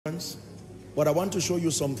But I want to show you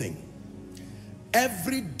something.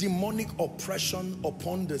 Every demonic oppression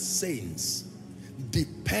upon the saints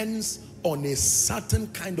depends on a certain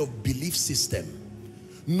kind of belief system.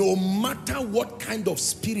 No matter what kind of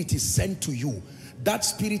spirit is sent to you, that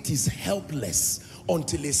spirit is helpless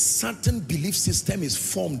until a certain belief system is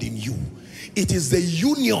formed in you. It is the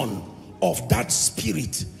union of that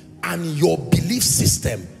spirit and your belief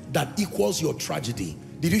system that equals your tragedy.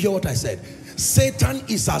 Did you hear what I said? Satan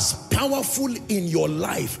is as powerful in your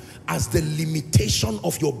life as the limitation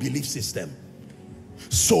of your belief system.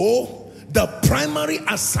 So the primary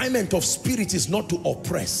assignment of spirit is not to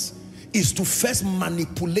oppress, is to first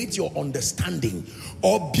manipulate your understanding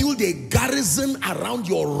or build a garrison around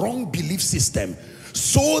your wrong belief system,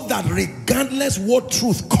 so that regardless what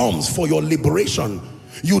truth comes for your liberation,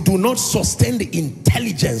 you do not sustain the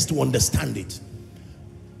intelligence to understand it.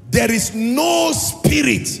 There is no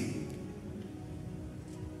spirit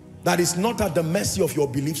that is not at the mercy of your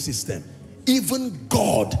belief system. Even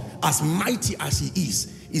God, as mighty as he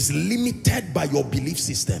is limited by your belief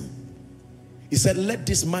system. He said, let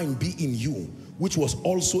this mind be in you, which was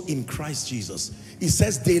also in Christ Jesus. He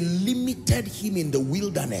says they limited him in the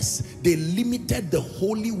wilderness. They limited the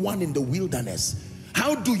Holy One in the wilderness.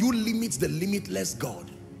 How do you limit the limitless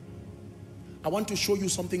God? I want to show you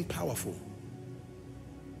something powerful.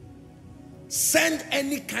 Send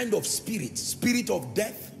any kind of spirit, spirit of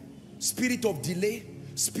death, spirit of delay,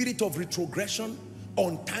 spirit of retrogression,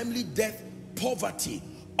 untimely death, poverty.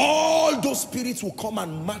 All those spirits will come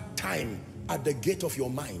and mark time at the gate of your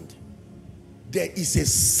mind. There is a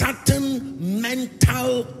certain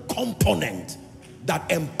mental component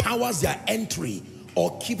that empowers their entry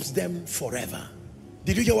or keeps them forever.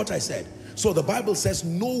 Did you hear what I said? So the Bible says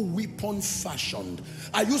no weapon fashioned.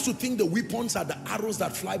 I used to think the weapons are the arrows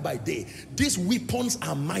that fly by day. These weapons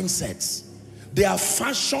are mindsets. They are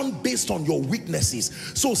fashioned based on your weaknesses.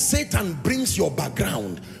 So Satan brings your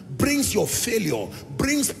background, brings your failure,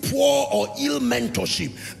 brings poor or ill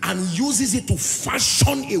mentorship, and uses it to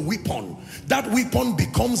fashion a weapon. That weapon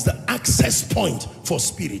becomes the access point for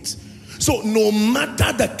spirits. So no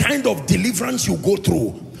matter the kind of deliverance you go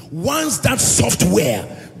through, once that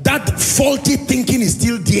software, that faulty thinking is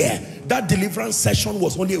still there, that deliverance session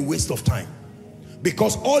was only a waste of time.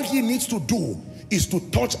 Because all he needs to do is to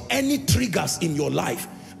touch any triggers in your life,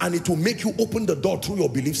 and it will make you open the door through your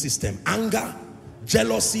belief system. Anger,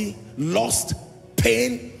 jealousy, lust,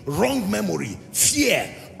 pain, wrong memory,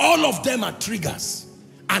 fear, all of them are triggers.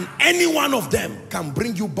 And any one of them can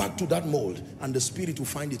bring you back to that mold, and the spirit will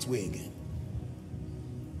find its way again.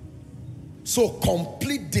 So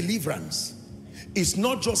complete deliverance is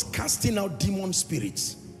not just casting out demon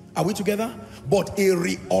spirits. Are we together? But a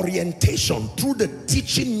reorientation through the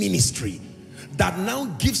teaching ministry that now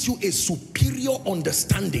gives you a superior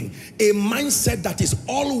understanding, a mindset that is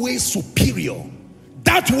always superior.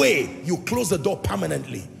 That way you close the door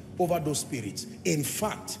permanently over those spirits. In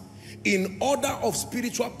fact, in order of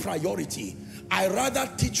spiritual priority, I rather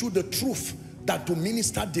teach you the truth than to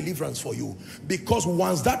minister deliverance for you. Because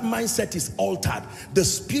once that mindset is altered, the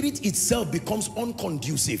spirit itself becomes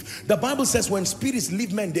unconducive. The Bible says when spirits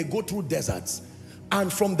leave men, they go through deserts.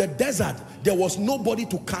 And from the desert, there was nobody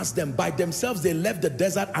to cast them. By themselves, they left the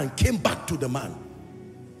desert and came back to the man.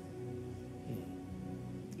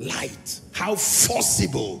 Light. How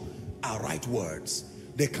forcible are right words.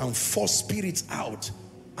 They can force spirits out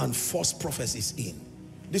and force prophecies in.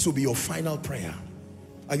 This will be your final prayer.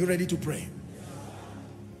 Are you ready to pray?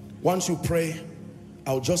 Once you pray,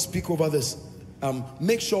 I'll just speak over this.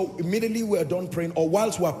 Make sure immediately we're done praying, or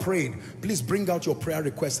whilst we're praying, please bring out your prayer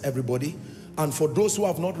requests, everybody. And for those who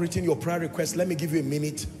have not written your prayer requests, let me give you a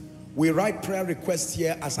minute. We write prayer requests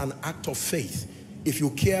here as an act of faith. If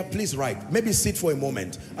you care, please write. Maybe sit for a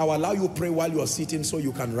moment. I'll allow you to pray while you are sitting so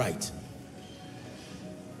you can write.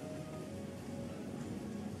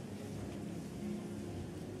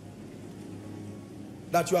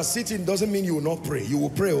 That you are sitting doesn't mean you will not pray. You will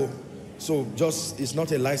pray. Oh. So just, it's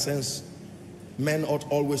not a license. Men ought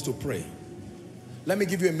always to pray. Let me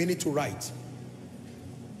give you a minute to write.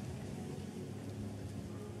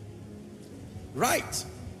 Write.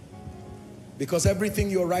 Because everything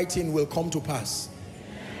you're writing will come to pass.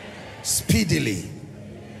 Speedily.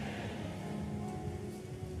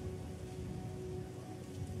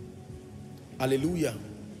 Hallelujah.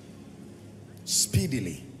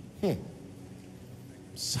 Speedily.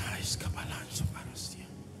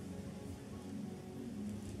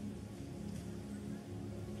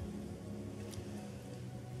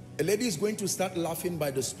 A lady is going to start laughing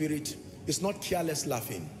by the Spirit. It's not careless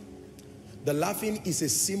laughing. The laughing is a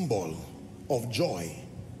symbol of joy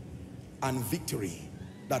and victory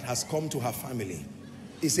that has come to her family.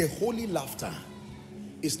 It's a holy laughter.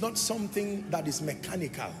 It's not something that is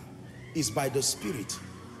mechanical. It's by the Spirit.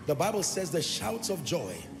 The Bible says the shouts of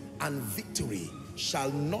joy and victory shall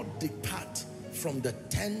not depart from the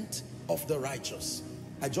tent of the righteous.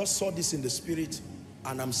 I just saw this in the Spirit,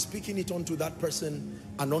 and I'm speaking it onto that person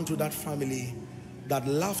and onto that family, that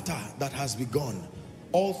laughter that has begun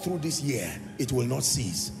all through this year, it will not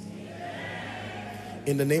cease.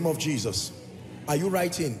 In the name of Jesus. Are you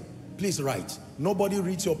writing? Please write. Nobody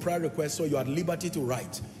reads your prayer request, so you're at liberty to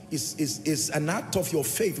write. It's an act of your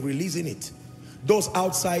faith releasing it. Those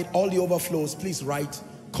outside, all the overflows, please write.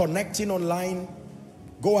 Connecting online,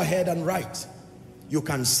 go ahead and write. You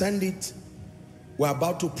can send it. We're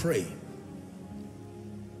about to pray.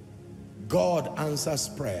 God answers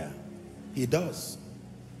prayer. He does.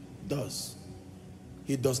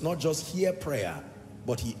 He does not just hear prayer,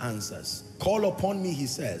 but he answers. Call upon me, he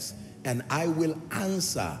says, and I will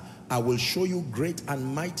answer. I will show you great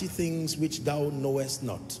and mighty things which thou knowest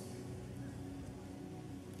not.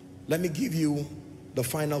 Let me give you the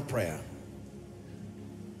final prayer.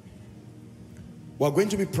 We're going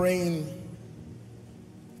to be praying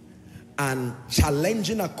and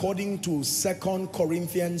challenging according to 2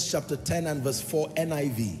 Corinthians chapter 10 and verse 4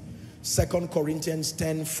 NIV. 2 Corinthians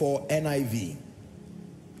 10:4 NIV.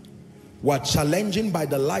 We're challenging by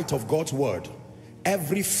the light of God's word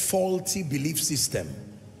every faulty belief system,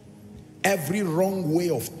 every wrong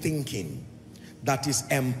way of thinking that is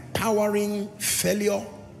empowering failure,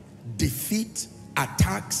 defeat,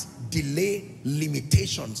 attacks, delay,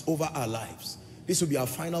 limitations over our lives. This will be our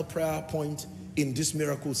final prayer point in this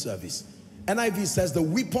miracle service. NIV says the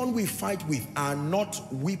weapon we fight with are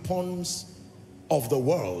not weapons of the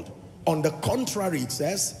world. On the contrary, it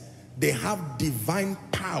says they have divine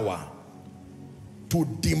power to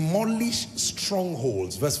demolish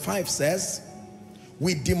strongholds. Verse 5 says,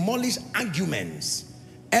 we demolish arguments,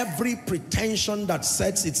 every pretension that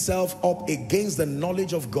sets itself up against the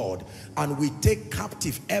knowledge of God, and we take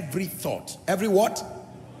captive every thought. Every what?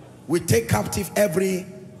 We take captive every...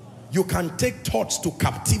 You can take thoughts to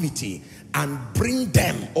captivity and bring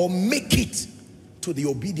them or make it to the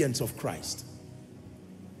obedience of Christ.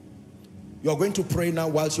 You're going to pray now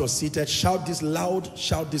whilst you're seated. Shout this loud,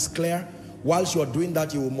 shout this clear. Whilst you're doing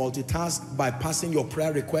that, you will multitask by passing your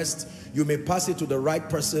prayer request. You may pass it to the right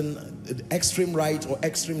person, extreme right or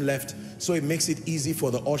extreme left, so it makes it easy for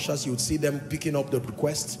the ushers. You would see them picking up the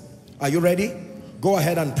request. Are you ready? Go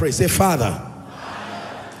ahead and pray. Say, Father,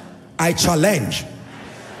 I challenge.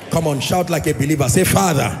 Come on, shout like a believer. Say,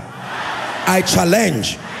 Father, I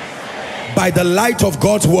challenge by the light of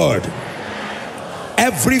God's word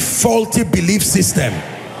every faulty belief system,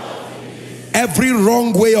 every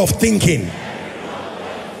wrong way of thinking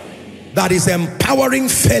that is empowering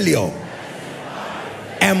failure,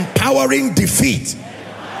 empowering defeat,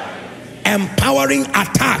 empowering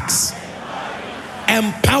attacks,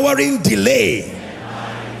 empowering delay,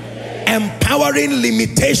 empowering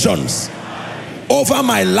limitations over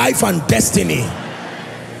my life and destiny.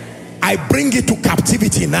 I bring it to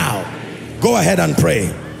captivity now. Go ahead and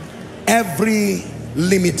pray. Every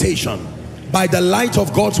limitation by the light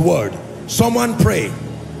of God's word. Someone pray.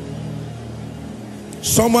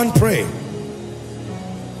 Someone pray.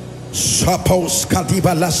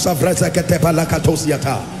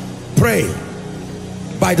 Pray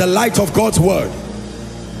by the light of God's word.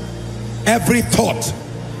 Every thought,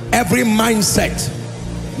 every mindset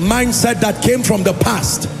that came from the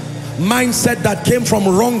past, mindset that came from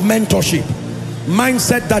wrong mentorship,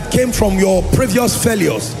 mindset that came from your previous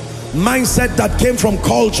failures, mindset that came from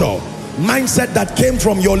culture, mindset that came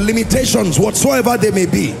from your limitations, whatsoever they may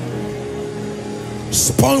be,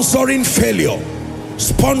 sponsoring failure,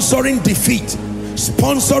 sponsoring defeat,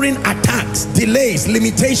 sponsoring attacks, delays,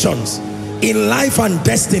 limitations in life and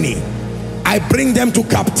destiny. I bring them to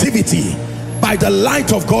captivity by the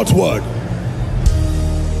light of God's word.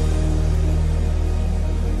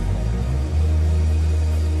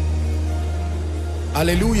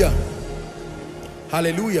 Hallelujah.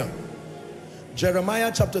 Hallelujah.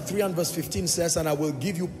 Jeremiah chapter 3 and verse 15 says, and I will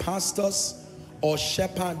give you pastors or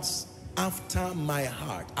shepherds after my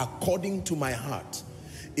heart, according to my heart.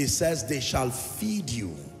 It says they shall feed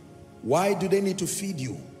you. Why do they need to feed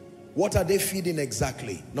you? What are they feeding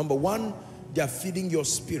exactly? Number one, they are feeding your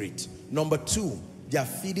spirit. Number two, they are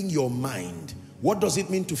feeding your mind. What does it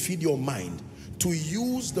mean to feed your mind? To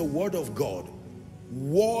use the word of God,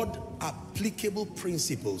 word applicable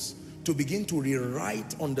principles, to begin to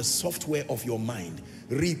rewrite on the software of your mind,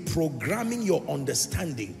 reprogramming your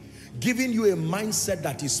understanding, giving you a mindset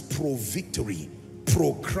that is pro-victory,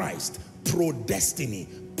 pro-Christ, pro-destiny,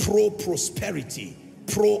 pro-prosperity,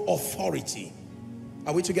 pro-authority.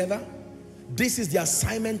 Are we together? This is the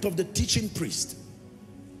assignment of the teaching priest.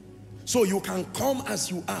 So you can come as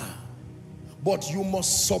you are, but you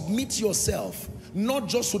must submit yourself, not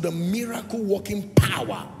just to the miracle working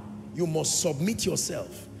power. You must submit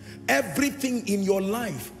yourself. Everything in your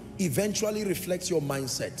life eventually reflects your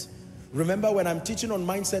mindset. Remember, when I'm teaching on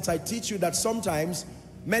mindsets, I teach you that sometimes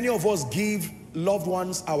many of us give loved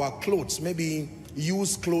ones our clothes, maybe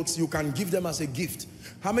used clothes. You can give them as a gift.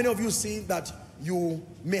 How many of you see that you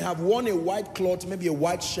may have worn a white cloth, maybe a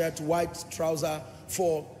white shirt, white trouser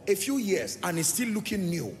for a few years, and it's still looking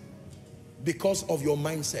new because of your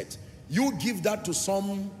mindset? You give that to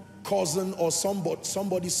some cousin or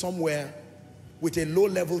somebody somewhere with a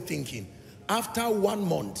low-level thinking. After 1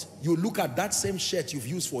 month, you look at that same shirt you've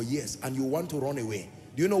used for years and you want to run away.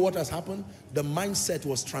 Do you know what has happened? The mindset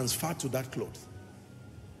was transferred to that cloth.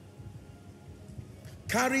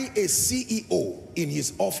 Carry a CEO in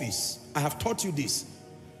his office. I have taught you this.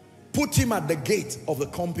 Put him at the gate of the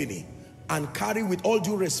company and carry, with all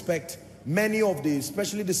due respect, many of the,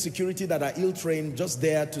 especially the security that are ill-trained, just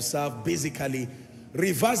there to serve, basically,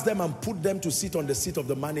 reverse them and put them to sit on the seat of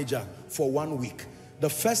the manager for 1 week. The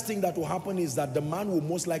first thing that will happen is that the man will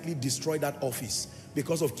most likely destroy that office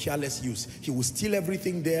because of careless use. He will steal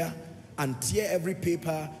everything there and tear every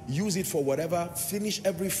paper, use it for whatever, finish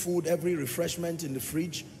every food, every refreshment in the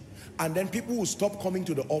fridge. And then people will stop coming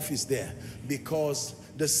to the office there because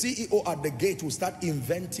the CEO at the gate will start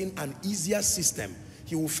inventing an easier system.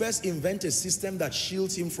 He will first invent a system that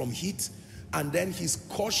shields him from heat, and then his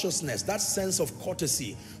cautiousness, that sense of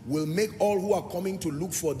courtesy, will make all who are coming to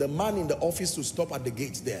look for the man in the office to stop at the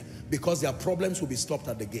gate there, because their problems will be stopped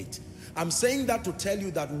at the gate. I'm saying that to tell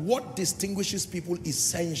you that what distinguishes people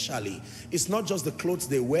essentially is not just the clothes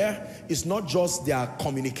they wear, it's not just their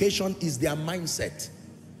communication, it's their mindset.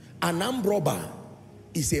 An armed robber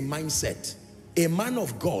is a mindset. A man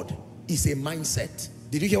of God is a mindset.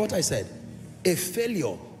 Did you hear what I said? A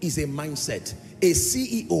failure is a mindset. A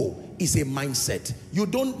CEO is a mindset. You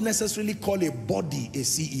don't necessarily call a body a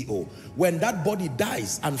CEO. When that body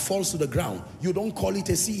dies and falls to the ground, you don't call it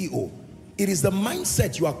a CEO. It is the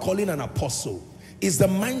mindset you are calling an apostle. It's the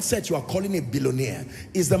mindset you are calling a billionaire.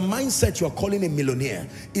 It's the mindset you are calling a millionaire.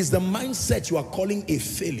 It's the mindset you are calling a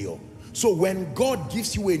failure. So when God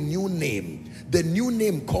gives you a new name, the new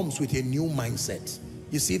name comes with a new mindset.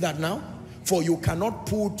 You see that now? For you cannot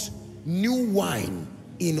put new wine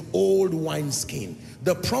in old wineskin.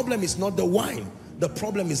 The problem is not the wine. The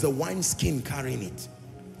problem is the wineskin carrying it.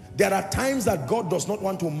 There are times that God does not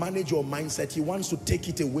want to manage your mindset. He wants to take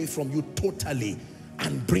it away from you totally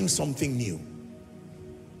and bring something new.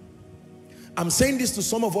 I'm saying this to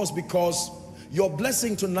some of us because your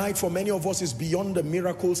blessing tonight for many of us is beyond the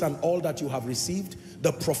miracles and all that you have received,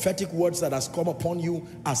 the prophetic words that has come upon you,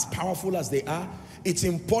 as powerful as they are. It's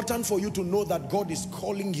important for you to know that God is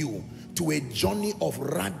calling you to a journey of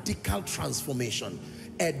radical transformation,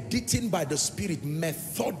 editing by the Spirit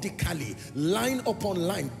methodically, line upon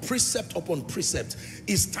line, precept upon precept.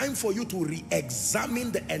 It's time for you to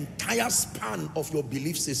re-examine the entire span of your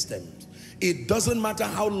belief systems. It doesn't matter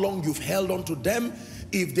how long you've held on to them.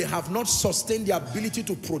 If they have not sustained the ability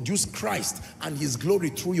to produce Christ and his glory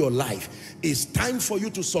through your life, it's time for you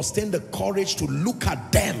to sustain the courage to look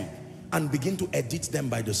at them and begin to edit them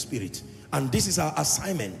by the Spirit. And this is our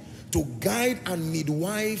assignment, to guide and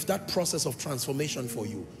midwife that process of transformation for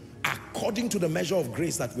you according to the measure of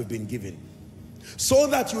grace that we've been given, so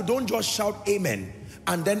that you don't just shout amen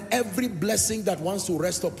and then every blessing that wants to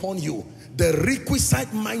rest upon you, the requisite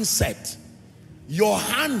mindset. Your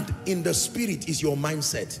hand in the Spirit is your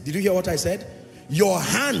mindset. Did you hear what I said? Your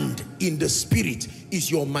hand in the Spirit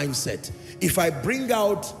is your mindset. If I bring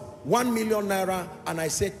out 1 million naira and I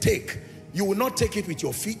say take, you will not take it with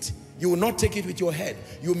your feet. You will not take it with your head.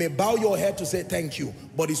 You may bow your head to say thank you,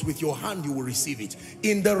 but it's with your hand you will receive it.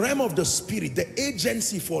 In the realm of the Spirit, the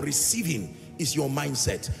agency for receiving is your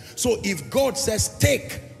mindset. So if God says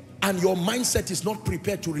take and your mindset is not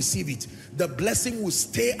prepared to receive it, the blessing will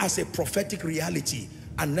stay as a prophetic reality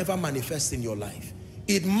and never manifest in your life.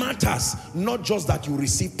 It matters not just that you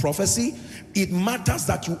receive prophecy, it matters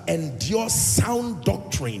that you endure sound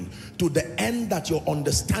doctrine to the end that your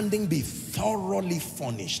understanding be thoroughly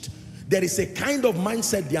furnished. There is a kind of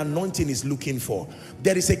mindset the anointing is looking for.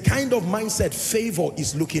 There is a kind of mindset favor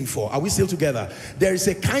is looking for. Are we still together? There is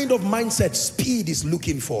a kind of mindset speed is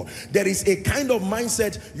looking for. There is a kind of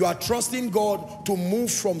mindset you are trusting God to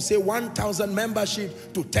move from, say, 1,000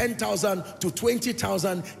 membership to 10,000 to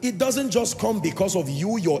 20,000. It doesn't just come because of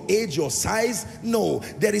you, your age, your size. No,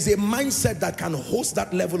 there is a mindset that can host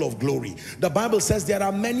that level of glory. The Bible says there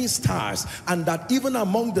are many stars, and that even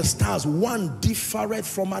among the stars, one differeth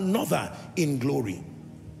from another in glory.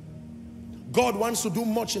 God wants to do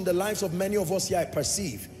much in the lives of many of us here, I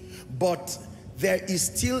perceive, but there is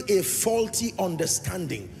still a faulty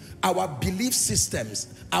understanding. Our belief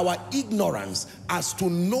systems, our ignorance as to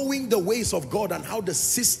knowing the ways of God and how the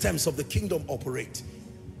systems of the kingdom operate.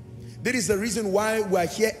 That is the reason why we're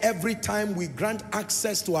here every time we grant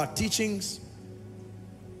access to our teachings.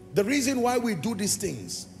 The reason why we do these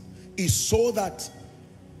things is so that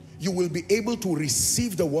you will be able to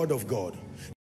receive the word of God.